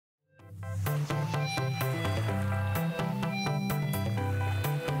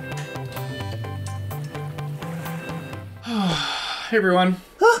Hey everyone,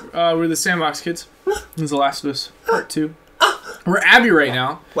 we're the Sandbox Kids. This is The Last of Us Part 2. We're Abby right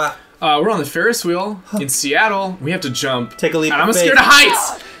now. Wow. We're on the Ferris wheel in Seattle. We have to jump. Take a leap and of I'm faith. scared of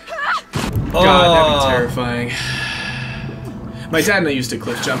heights! Oh. God, that'd be terrifying. My dad and I used to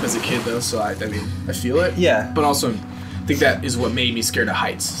cliff jump as a kid though, so I mean, I feel it. Yeah. But also, I think that is what made me scared of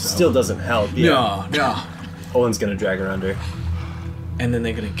heights. So. Still doesn't help. Yeah. No. Owen's gonna drag her under. And then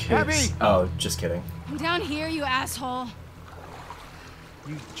they're gonna kiss. Abby! Oh, just kidding. I'm down here, you asshole.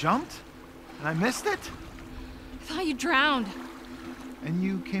 You jumped? And I missed it? I thought you drowned. And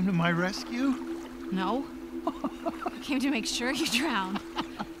you came to my rescue? No. I came to make sure you drowned.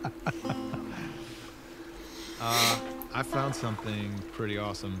 I found something pretty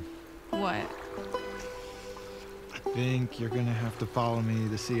awesome. What? I think you're gonna have to follow me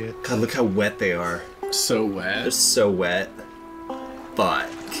to see it. God, look how wet they are. So wet. They're so wet. Fuck.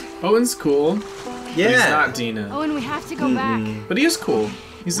 Owen's cool. Yeah. But he's not Dina. Oh, and we have to go back. But he is cool.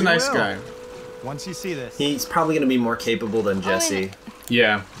 He's a nice guy. Once you see this. He's probably gonna be more capable than Jesse,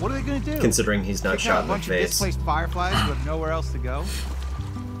 Yeah. What are they gonna do? considering he's not Pick shot out a in the bunch of face. displaced fireflies who have nowhere else to go?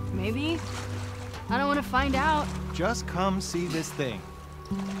 Maybe. I don't want to find out. Just come see this thing.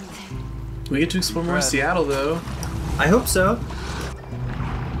 We get to explore more of Seattle though. I hope so.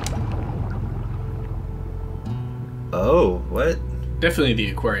 Oh, what? Definitely the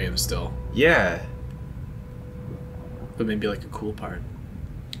aquarium still. Yeah. But maybe like a cool part.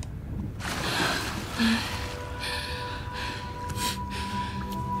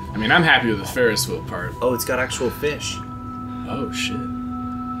 I mean, I'm happy with the Ferris wheel part. Oh, it's got actual fish. Oh, shit.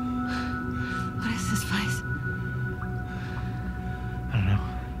 What is this place? I don't know.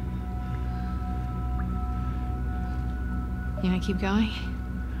 You gonna keep going?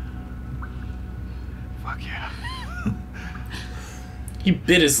 Fuck yeah. He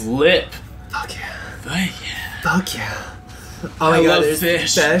bit his lip. Fuck yeah. Fuck yeah. Fuck yeah. Oh I my god, love there's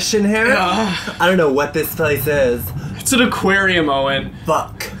fish. fish in here? Ugh. I don't know what this place is. It's an aquarium, Owen.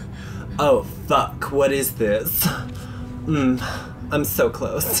 Fuck. Oh, fuck. What is this? I'm so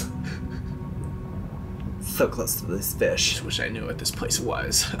close. So close to this fish. Just wish I knew what this place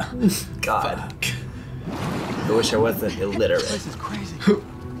was. God. Fuck. I wish I wasn't This illiterate. place is crazy.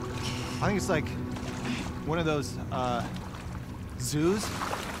 I think it's like one of those zoos,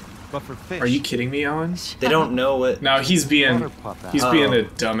 but for fish. Are you kidding me, Owen? They don't know what... No, he's being Water puff out. he's Oh. being a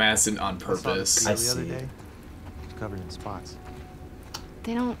dumbass and on I saw purpose. this I the other see. day. It's covered in spots.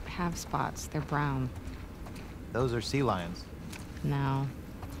 They don't have spots. They're brown. Those are sea lions. No.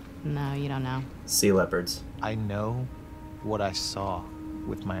 No, you don't know. Sea leopards. I know what I saw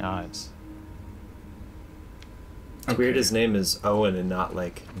with my eyes. It's weird his name is Owen and not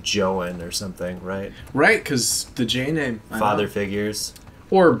like Joan or something, right? Right, because the J name. I Father know. figures.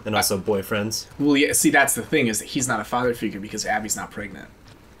 Or, And also boyfriends. well, yeah, see, that's the thing, is that he's not a father figure because Abby's not pregnant.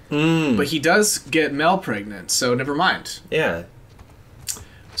 Mm. But he does get Mel pregnant, so never mind. Yeah.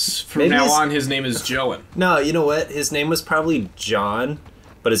 From Maybe now his- on, his name is Joan. No, you know what? His name was probably John,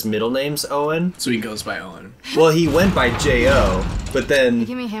 but his middle name's Owen. So he goes by Owen. Well, he went by J.O., but then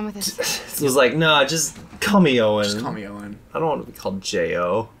Give me a hand with this. was like, nah, just call me Owen. Just call me Owen. I don't want to be called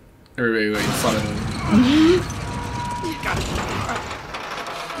J.O. Everybody wait, fun of him.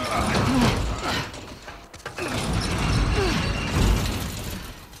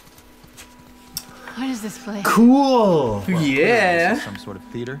 What is this place? Cool! This Yeah. is some sort of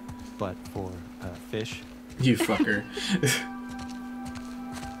theater, but for fish. You fucker.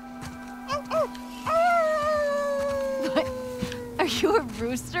 What? Are you a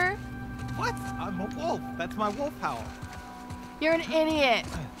rooster? What? I'm a wolf. That's my wolf howl. You're an idiot.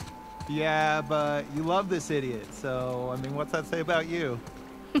 Yeah, but you love this idiot, so, I mean, what's that say about you?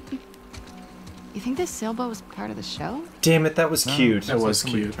 You think this sailboat was part of the show? Damn it, that was cute. That was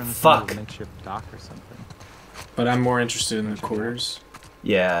somebody cute. turned this Fuck. into a makeshift dock or something. But I'm more interested in the quarters.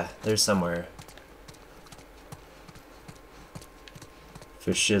 Yeah, there's somewhere.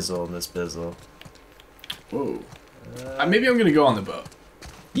 For shizzle in this bizzle. Whoa. Maybe I'm gonna go on the boat.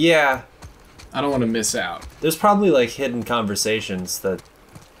 Yeah, I don't want to miss out. there's probably like hidden conversations that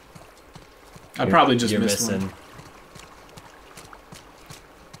I probably just you're missed missing.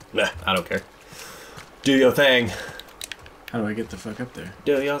 one. Nah, I don't care. Do your thing. How do I get the fuck up there?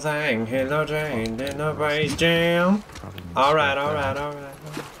 Do your thing. Hello, Jane. In the bass jam. Probably means Alright, straight alright, down. alright.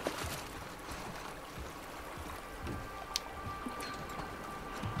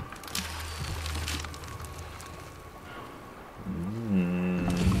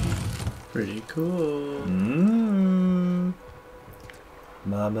 Pretty cool.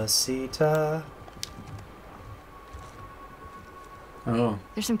 Mamacita. Oh.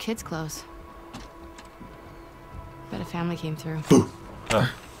 There's some kids' clothes. Bet if family came through.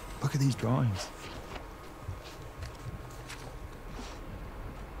 Oh. Look at these drawings.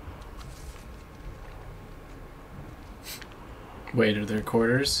 Wait, are there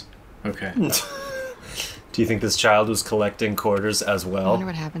quarters? Okay. Do you think this child was collecting quarters as I well? wonder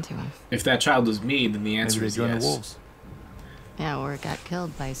what happened to him. If that child was me, then the Maybe answer they is joined the yes. wolves. Yeah, or got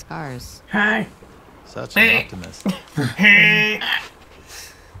killed by scars. Hi. Such an optimist.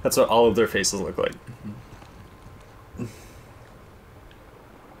 That's what all of their faces look like.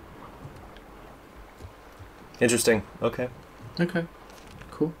 Interesting. Okay. Okay.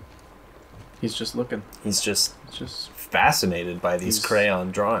 Cool. He's just looking. He's just It's just fascinated by these He's-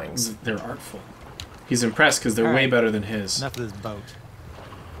 crayon drawings. they're artful. He's impressed because they're way Alright. better than his. Enough of this boat.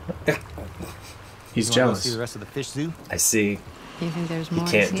 He's You wanna go jealous. see the rest of the fish zoo? I see. Do you think there's He more?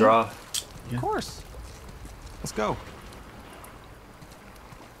 to can't see? draw. Yeah. Of course. Let's go.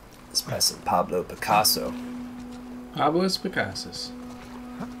 Let's pass some Pablo Picasso. Pablo's Picasso's.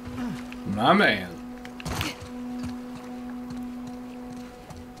 My man.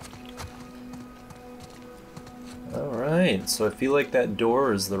 Alright, so I feel like that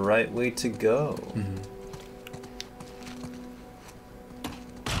door is the right way to go.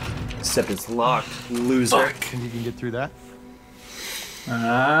 Except it's locked, loser. Think you can get through that?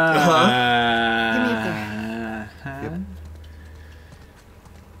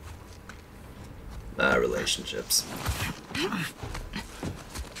 Uh-huh. Relationships.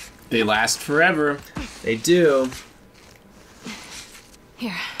 They last forever. They do.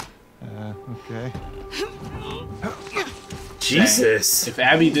 Here. Okay. Jesus. If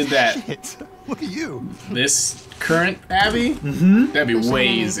Abby did that, Shit. Look at you. this current Abby, that'd be way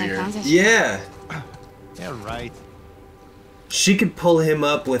easier. Yeah. Yeah, right. She could pull him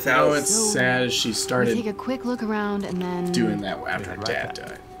up You without... know, it's sad as she We started take a quick look around and then doing that after her Right dad back.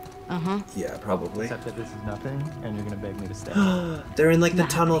 died. Uh-huh. Yeah, probably. Except that this is nothing, and you're gonna beg me to stay. They're in like the Not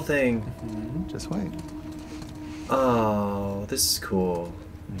tunnel happening. thing. Just wait. Oh, this is cool.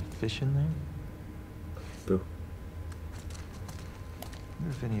 Any fish in there? Boo. I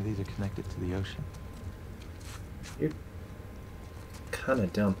wonder if any of these are connected to the ocean. You're kind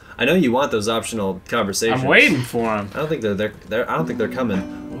of dumb. I know you want those optional conversations. I'm waiting for him. I don't think they're I don't think they're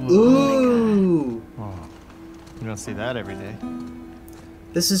coming. Ooh. Oh, you don't see that every day.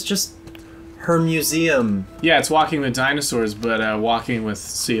 This is just her museum. Yeah, it's walking with dinosaurs, but walking with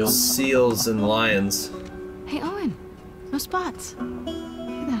seals. Seals and lions. Hey, Owen. No spots. Look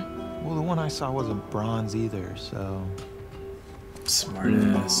at that. Well, the one I saw wasn't bronze either, so...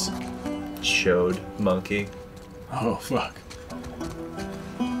 Smartass. Chode monkey. Oh, fuck.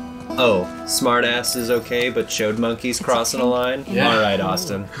 Oh, smartass is okay, but chode monkey's crossing a line? Yeah. Alright,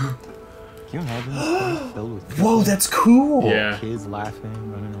 Austin. Can you imagine this place filled with Whoa, people? that's cool! Yeah. Kids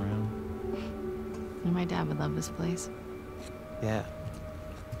laughing, running around. And my dad would love this place. Yeah.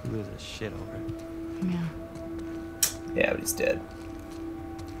 He loses his shit over it. Yeah. Yeah, but he's dead.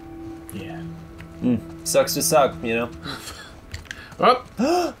 Yeah. Sucks to suck, you know?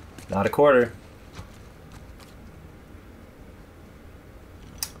 Oh! Not a quarter.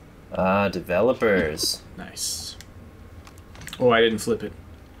 Developers. Nice. Oh, I didn't flip it.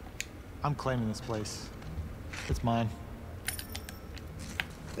 I'm claiming this place. It's mine.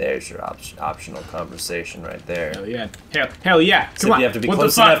 There's your optional conversation right there. Hell yeah. Hell yeah. Come Except on. you have to be What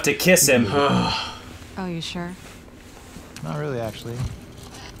close the fuck? enough to kiss him. Oh, you sure? Not really, actually.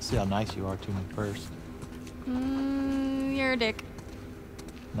 See how nice you are to me first. You're a dick.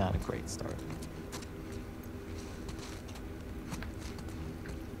 Not a great start.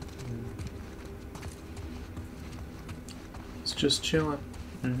 It's just chilling.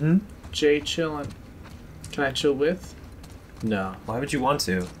 Mm-hmm. Jay chilling. Can I chill with? No. Why would you want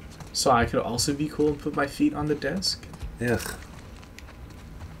to? So I could also be cool and put my feet on the desk? Ugh.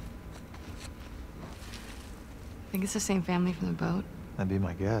 Think it's the same family from the boat? That'd be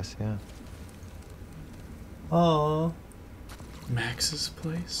my guess, yeah. Oh. Max's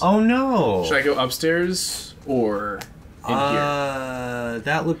place? Oh no. Should I go upstairs or in here?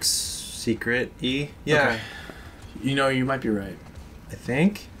 That looks secret-y. Yeah. Okay. You know, you might be right. I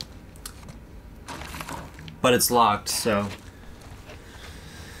think. But it's locked, so.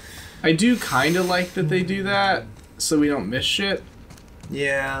 I do kind of like that they do that so we don't miss shit,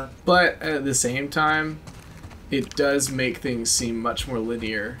 Yeah. but at the same time, it does make things seem much more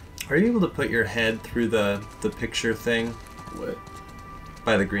linear. Are you able to put your head through the picture thing What?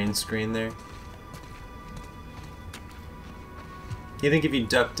 by the green screen there? You think if you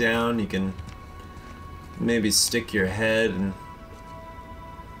duck down, you can maybe stick your head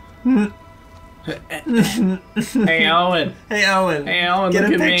and... Hey, Owen. Hey, Owen. Hey, Owen, Get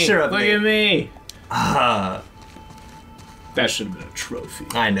look a at picture me. of Look me. at me. Ah. That should have been a trophy.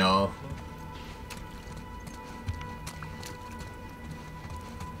 I know.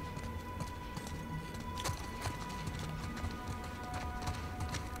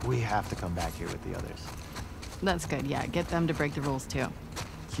 We have to come back here with the others. That's good, yeah. Get them to break the rules, too.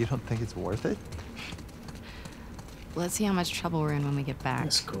 You don't think it's worth it? Let's see how much trouble we're in when we get back.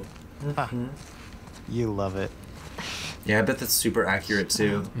 That's cool. You love it. Yeah, I bet that's super accurate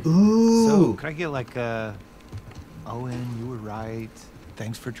too. So, could I get like Owen, you were right.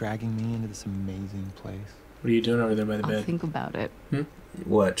 Thanks for dragging me into this amazing place. What are you doing over there by the I'll bed? think about it.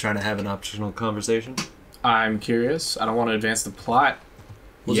 What, trying to have an optional conversation? I'm curious. I don't want to advance the plot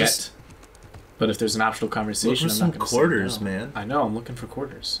Well, yet. just But if there's an optional conversation, look for I'm some not going to quarters, say no. man. I know. I'm looking for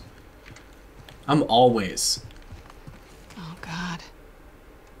quarters. I'm always Oh, God.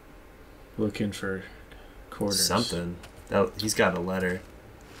 looking for quarters. Something. Oh, he's got a letter.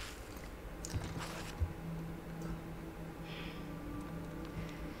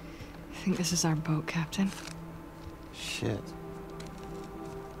 I think this is our boat, Captain. Shit.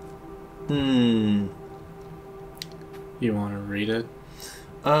 Hmm. You want to read it?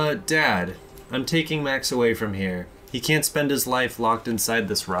 Dad, I'm taking Max away from here. He can't spend his life locked inside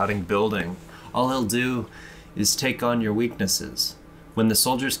this rotting building. All he'll do is take on your weaknesses. When the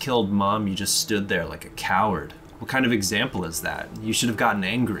soldiers killed Mom, you just stood there like a coward. What kind of example is that? You should have gotten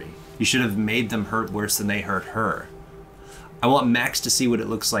angry. You should have made them hurt worse than they hurt her. I want Max to see what it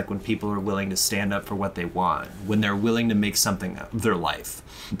looks like when people are willing to stand up for what they want, when they're willing to make something of their life.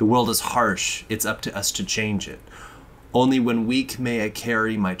 The world is harsh. It's up to us to change it. Only when weak may I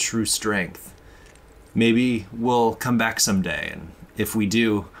carry my true strength. Maybe we'll come back someday, and if we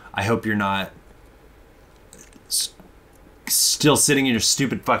do, I hope you're not still sitting in your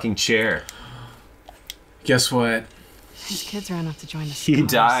stupid fucking chair. Guess what? These kids are enough to join the He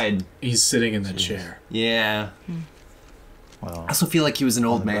Scars. died. He's sitting in the chair. Yeah. Well, I also feel like he was an on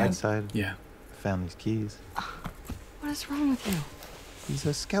old the man. bright side, Yeah. found these keys. What is wrong with you? He's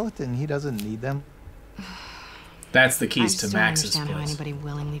a skeleton. He doesn't need them. That's the I keys just to don't Max's understand how place. anybody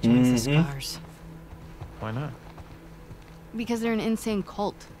willingly joins the Scars. Why not? Because they're an insane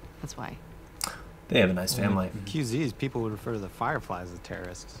cult. That's why. They have a nice family. QZs, people would refer to the Fireflies as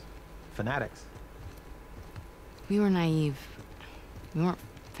terrorists. Fanatics. We were naive. We weren't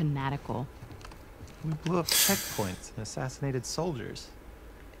fanatical. We blew up checkpoints and assassinated soldiers.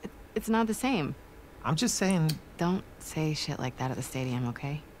 It's not the same. I'm just saying... Don't say shit like that at the stadium,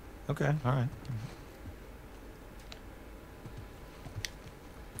 okay? Okay, alright.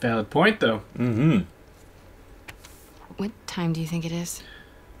 Valid point, though. Mm-hmm. What time do you think it is?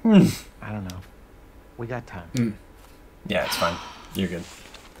 I don't know. We got time. Yeah, it's fine. You're good.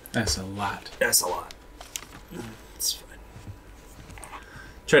 That's a lot. That's a lot. It's fine.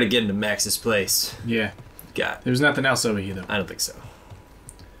 Try to get into Max's place. Yeah. God, There's nothing else over here, though. I don't think so.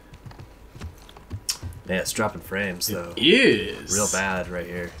 Yeah, it's dropping frames though. Is. Real bad right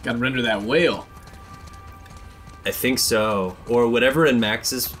here. Gotta render that whale. I think so. Or whatever in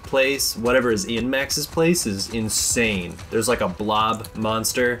Max's place, whatever is in Max's place is insane. There's like a blob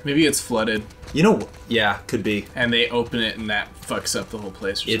monster. Maybe it's flooded, You know, yeah, could be. and they open it, and that fucks up the whole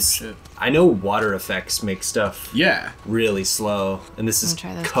place or It's. some shit. I know water effects make stuff Yeah. really slow, and this is Wanna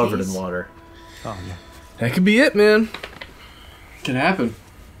try those covered keys? in water. Oh, yeah. That could be it, man. Can happen.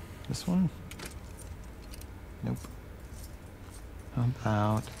 This one? Nope. How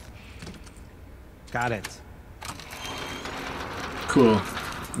about... Got it. Cool.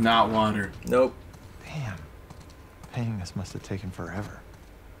 Not water. Nope. Damn. Paying this must have taken forever.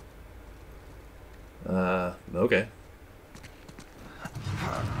 Okay.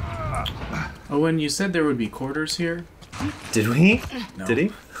 Oh, when you said there would be quarters here? Did we? No. Did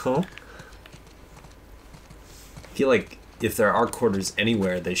he? Oh. I feel like if there are quarters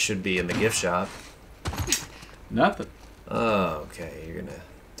anywhere, they should be in the gift shop. Nothing. Oh, okay. You're gonna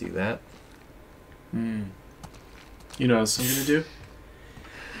do that? You know what else I'm gonna do?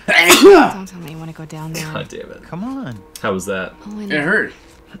 Don't tell me you want to go down there. God damn it. Come on. How was that? Owen, It hurt.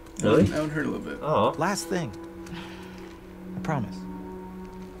 Really? That would hurt a little bit. Oh. Last thing. I promise.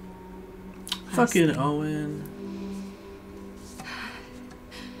 Fucking Owen.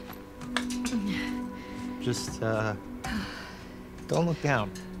 Just, don't look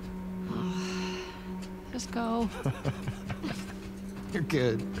down. just go. You're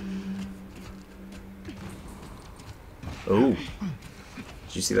good. Oh.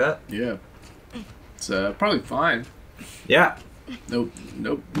 Did you see that? Yeah. It's probably fine. Yeah. No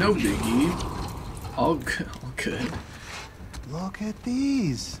biggie. All good. All good. Look at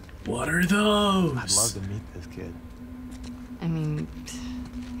these. What are those? I'd love to meet this kid. I mean,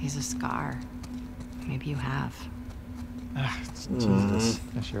 he's a scar. Maybe you have. Jesus.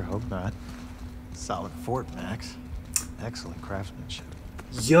 I sure hope not. Solid fort, Max. Excellent craftsmanship.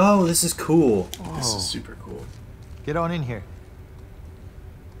 Yo, this is cool. This is super cool. Get on in here.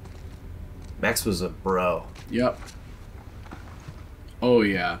 Max was a bro. Yep. Oh,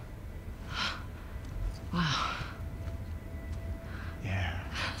 yeah. Wow. Yeah.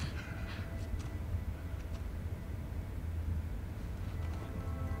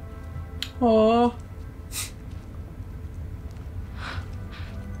 Aww.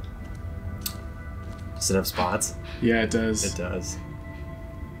 Does it have spots? Yeah, it does. It does.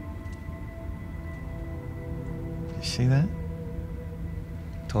 You see that?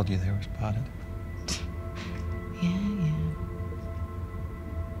 Told you they were spotted. Yeah.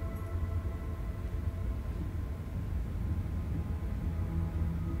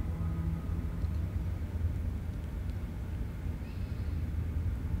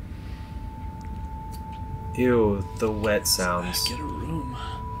 Ew, the wet sounds. Get a room.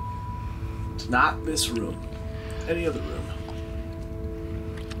 It's not this room. Any other room.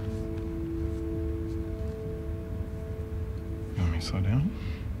 You want me to slow down?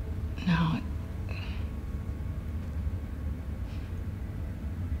 No.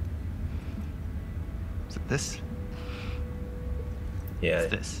 Is it this? Yeah,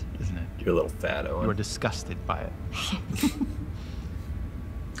 It's this, isn't it? you're a little fat, You were Owen. disgusted by it.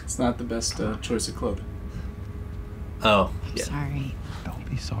 It's not the best choice of clothing. Oh, I'm yeah. sorry. Don't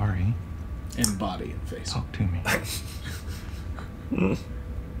be sorry. And body and face. Talk to me.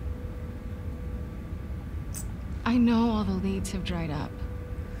 I know all the leads have dried up.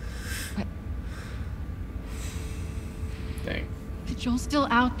 But Dang. Joel's still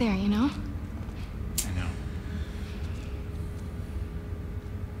out there, you know? I know.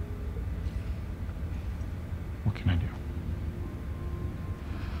 What can I do?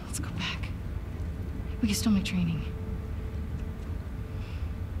 Let's go back. We can still make training.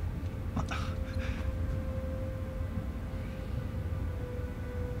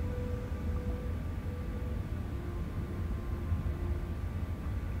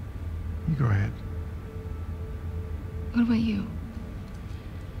 You go ahead. What about you?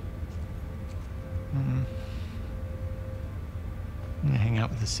 I'm gonna hang out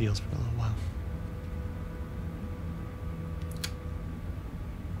with the seals for a little while.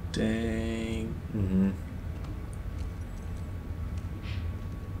 Dang. Mm-hmm.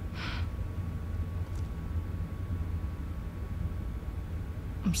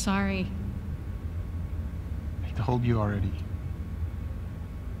 I'm sorry. I told you already.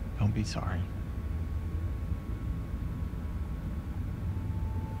 Don't be sorry.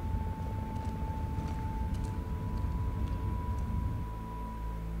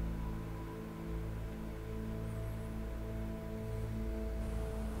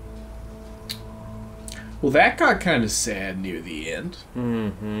 Well, that got kind of sad near the end.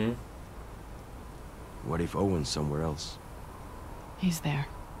 Mm-hmm. What if Owen's somewhere else? He's there.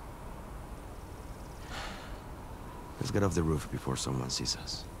 Let's get off the roof before someone sees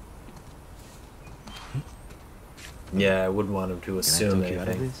us. Yeah, I wouldn't want him to Can I assume talk you out of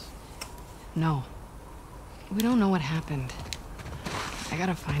anything. this? No. We don't know what happened. I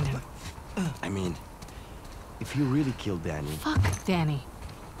gotta find him. I mean, if you really killed Danny... Fuck Danny.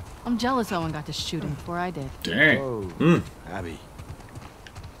 I'm jealous Owen got to shoot him before I did. Dang. Oh, Abby.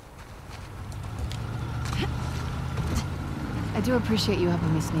 I do appreciate you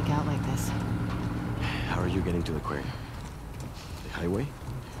helping me sneak out like this. How are you getting to the aquarium? The highway?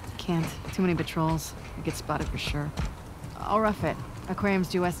 Can't. Too many patrols. I get spotted for sure. I'll rough it. Aquarium's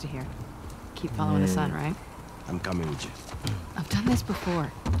due west of here. Keep following the sun, right? I'm coming with you. I've done this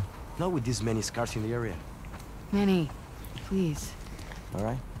before. Not with this many scars in the area. Manny, please. All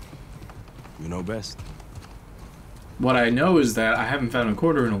right? You know best. What I know is that I haven't found a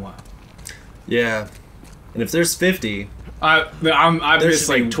quarter in a while. Yeah. And if there's 50, I've there missed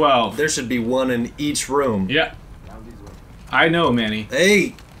should be- like 12. there should be one in each room. Yeah. I know, Manny.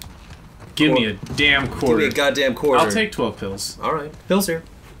 Hey, Give me a damn give quarter. me a goddamn quarter. I'll take 12 pills. All right, pills here.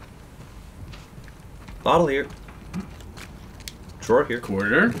 Bottle here. Drawer here.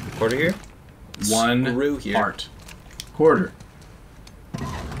 Quarter. Quarter here. One Screw here. part. Quarter.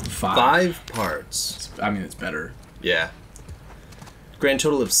 5 parts. I mean, it's better. Yeah. Grand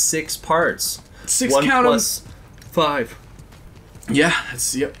total of 6 parts. 6 1 count 'em. plus 5. Yeah,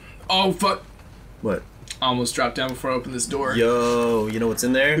 that's, yep. Oh, fuck. What? Almost dropped down before I opened this door. Yo, you know what's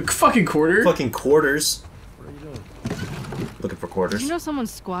in there? Fucking quarter. Fucking quarters. What are you doing? Looking for Did quarters. you know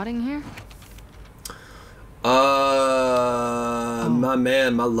someone's squatting here? My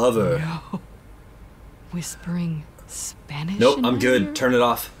man, my lover. No. Whispering Spanish? Nope, in I'm my good. ear? Turn it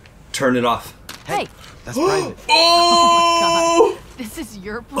off. Turn it off. Hey! That's private. Oh! This is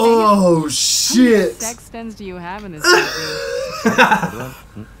your place? Oh How many shit! sextons do you have in this movie?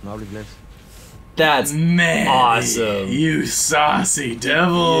 No hables. That's Man, awesome. you saucy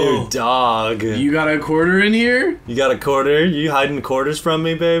devil. You dog. You got a quarter in here? You got a quarter? You hiding quarters from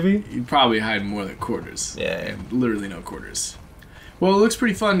me, baby? You probably hide more than quarters. Yeah. And literally no quarters. Well, it looks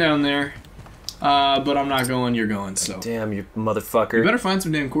pretty fun down there. But I'm not going, you're going, so. Damn, you motherfucker. You better find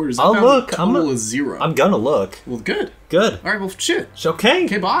some damn quarters. I'll I found look. A total of 0. I'm gonna look. Well, good. Good. Alright, well, shit. It's okay.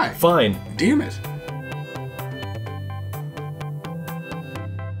 Okay, bye. Fine. Damn it.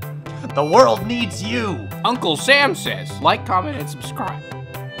 The world needs you. Uncle Sam says, like, comment, and subscribe.